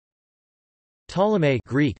Ptolemais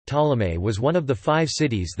Greek, Ptolemais was one of the 5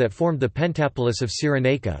 cities that formed the Pentapolis of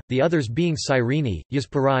Cyrenaica, the others being Cyrene,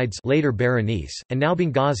 Yasperides later Berenice, and now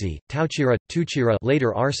Benghazi, Tauchira, Tuchira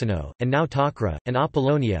later Arsinoe, and now Takra, and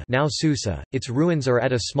Apollonia now Susa. Its ruins are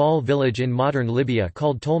at a small village in modern Libya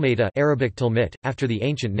called Tolmata Arabic Tulmit, after the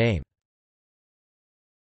ancient name.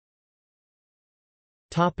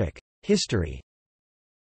 History.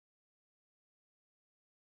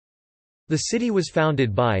 The city was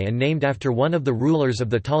founded by and named after one of the rulers of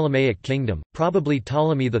the Ptolemaic kingdom, probably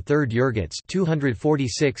Ptolemy III Eurgetes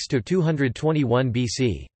 246–221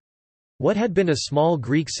 BC. What had been a small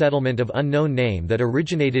Greek settlement of unknown name that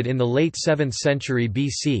originated in the late 7th century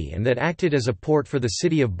BC and that acted as a port for the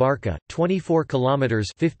city of Barca, 24 kilometers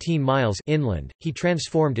 (15 miles) inland, he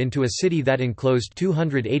transformed into a city that enclosed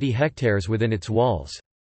 280 hectares within its walls.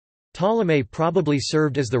 Ptolemais probably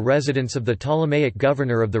served as the residence of the Ptolemaic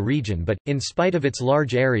governor of the region, but, in spite of its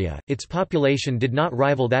large area, its population did not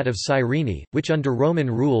rival that of Cyrene, which under Roman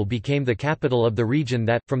rule became the capital of the region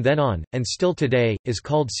that, from then on, and still today, is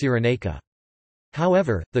called Cyrenaica.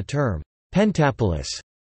 However, the term Pentapolis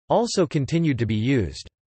also continued to be used.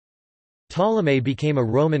 Ptolemais became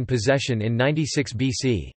a Roman possession in 96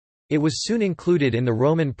 BC. It was soon included in the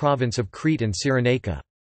Roman province of Crete and Cyrenaica.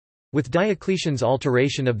 With Diocletian's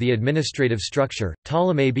alteration of the administrative structure,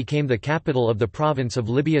 Ptolemais became the capital of the province of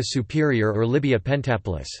Libya Superior or Libya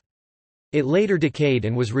Pentapolis. It later decayed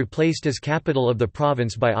and was replaced as capital of the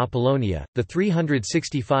province by Apollonia. The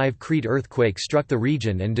 365 Crete earthquake struck the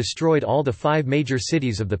region and destroyed all the 5 major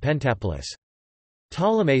cities of the Pentapolis.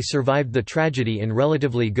 Ptolemais survived the tragedy in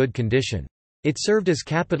relatively good condition. It served as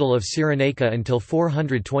capital of Cyrenaica until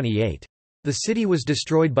 428. The city was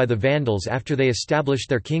destroyed by the Vandals after they established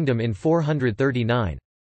their kingdom in 439.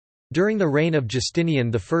 During the reign of Justinian I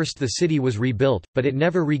the city was rebuilt, but it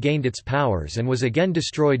never regained its powers and was again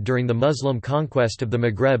destroyed during the Muslim conquest of the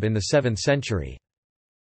Maghreb in the 7th century.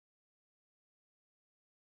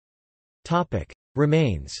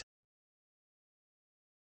 Remains.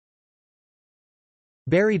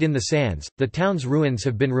 Buried in the sands, the town's ruins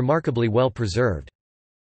have been remarkably well preserved.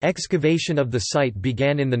 Excavation of the site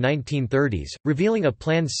began in the 1930s, revealing a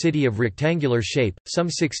planned city of rectangular shape, some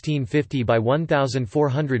 1650 by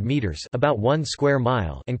 1,400 meters, about 1 square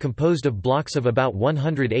mile, and composed of blocks of about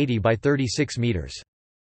 180 by 36 meters.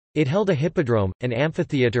 It held a hippodrome, an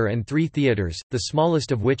amphitheatre and 3 theatres, the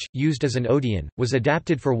smallest of which, used as an odeon, was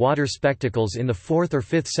adapted for water spectacles in the 4th or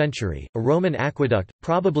 5th century. A Roman aqueduct,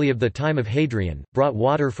 probably of the time of Hadrian, brought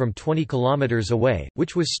water from 20 kilometres away,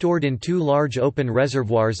 which was stored in 2 large open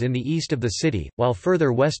reservoirs in the east of the city, while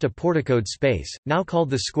further west a porticoed space, now called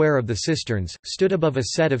the Square of the Cisterns, stood above a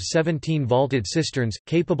set of 17 vaulted cisterns,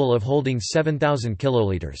 capable of holding 7,000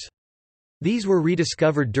 kilolitres. These were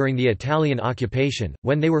rediscovered during the Italian occupation,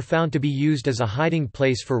 when they were found to be used as a hiding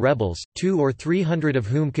place for rebels, 200 or 300 of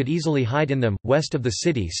whom could easily hide in them. West of the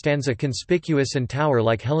city stands a conspicuous and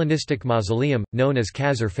tower-like Hellenistic mausoleum, known as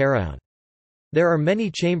Qasr Pharaon. There are many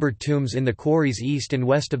chambered tombs in the quarries east and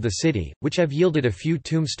west of the city, which have yielded a few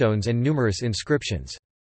tombstones and numerous inscriptions.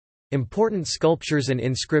 Important sculptures and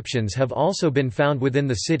inscriptions have also been found within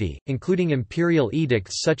the city, including imperial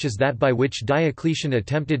edicts such as that by which Diocletian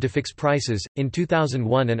attempted to fix prices. In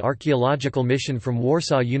 2001, an archaeological mission from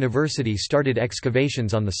Warsaw University started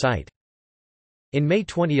excavations on the site. In May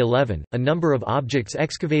 2011, a number of objects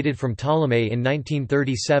excavated from Ptolemais in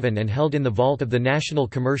 1937 and held in the vault of the National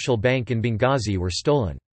Commercial Bank in Benghazi were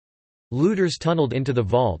stolen. Looters tunneled into the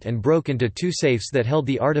vault and broke into 2 safes that held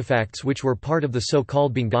the artifacts which were part of the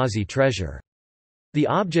so-called Benghazi treasure. The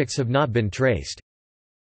objects have not been traced.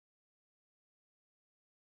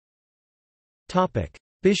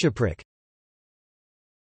 Bishopric.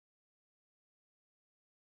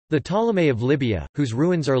 The Ptolemais of Libya, whose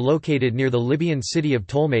ruins are located near the Libyan city of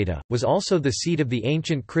Tolmata, was also the seat of the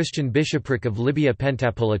ancient Christian bishopric of Libya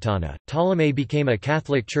Pentapolitana. Ptolemais became a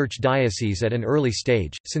Catholic Church diocese at an early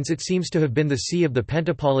stage, since it seems to have been the see of the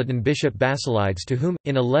Pentapolitan bishop Basilides, to whom,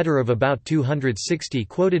 in a letter of about 260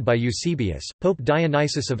 quoted by Eusebius, Pope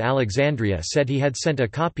Dionysius of Alexandria said he had sent a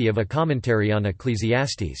copy of a commentary on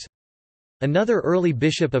Ecclesiastes. Another early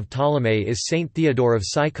bishop of Ptolemais is Saint Theodore of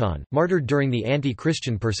Sicyon, martyred during the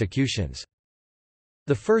anti-Christian persecutions.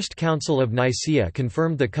 The First Council of Nicaea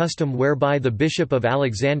confirmed the custom whereby the bishop of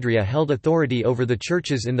Alexandria held authority over the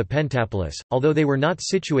churches in the Pentapolis, although they were not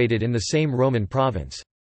situated in the same Roman province.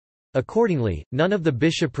 Accordingly, none of the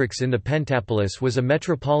bishoprics in the Pentapolis was a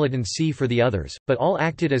metropolitan see for the others, but all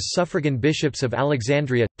acted as suffragan bishops of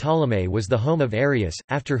Alexandria. Ptolemais was the home of Arius,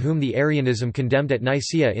 after whom the Arianism condemned at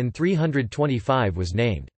Nicaea in 325 was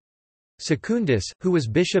named. Secundus, who was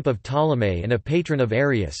bishop of Ptolemais and a patron of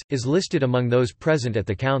Arius, is listed among those present at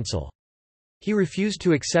the council. He refused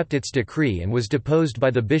to accept its decree and was deposed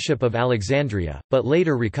by the bishop of Alexandria, but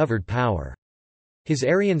later recovered power. His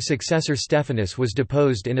Arian successor Stephanus was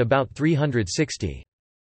deposed in about 360.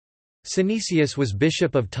 Synesius was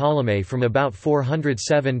bishop of Ptolemais from about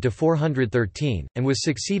 407 to 413, and was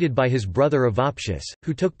succeeded by his brother Evoptius,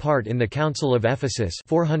 who took part in the Council of Ephesus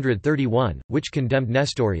 431, which condemned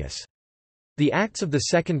Nestorius. The Acts of the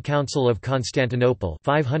Second Council of Constantinople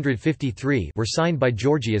 553 were signed by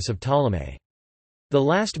Georgius of Ptolemais. The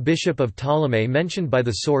last bishop of Ptolemais mentioned by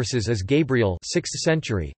the sources is Gabriel 6th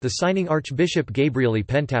century, the signing Archbishop Gabrieli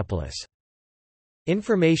Pentapolis.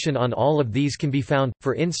 Information on all of these can be found,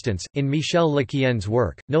 for instance, in Michel Lequien's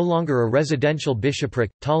work, no longer a residential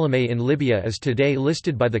bishopric. Ptolemais in Libya is today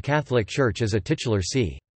listed by the Catholic Church as a titular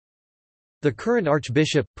see. The current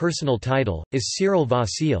archbishop, personal title, is Cyril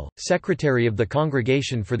Vasile, secretary of the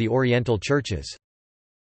Congregation for the Oriental Churches.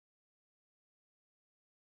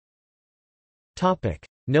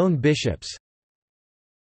 Known bishops.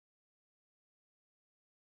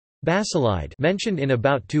 Basilide, mentioned in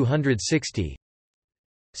about 260.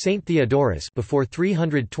 Saint Theodorus, before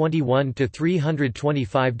 321 to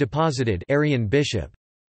 325, deposited, Arian bishop.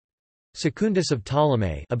 Secundus of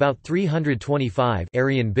Ptolemais, about 325,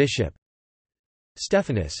 Arian bishop.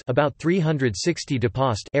 Stephanus, about 360,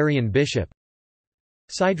 deposed, Arian bishop.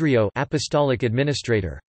 Sidrio, apostolic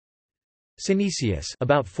administrator. Synesius,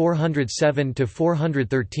 about 407 to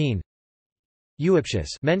 413. Euaptius,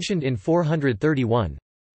 mentioned in 431.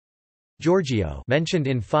 Giorgio, mentioned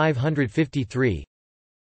in 553.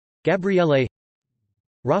 Gabriele.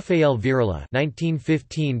 Raphael Virila,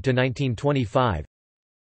 1915 to 1925.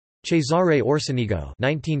 Cesare Orsenigo,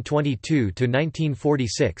 1922 to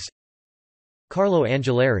 1946. Carlo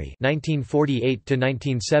Angelari, 1948 to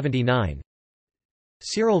 1979.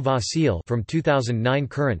 Cyril Vasile, from 2009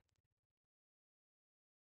 current.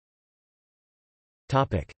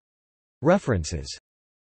 Topic. References.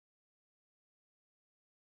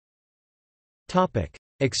 Topic.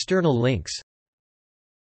 External links.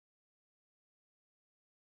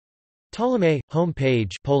 Ptolemais, home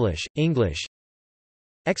page, Polish, English.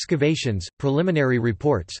 Excavations, preliminary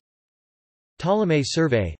reports. Ptolemais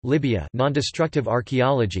survey, Libya, non-destructive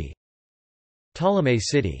archaeology. Ptolemais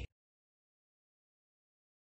city.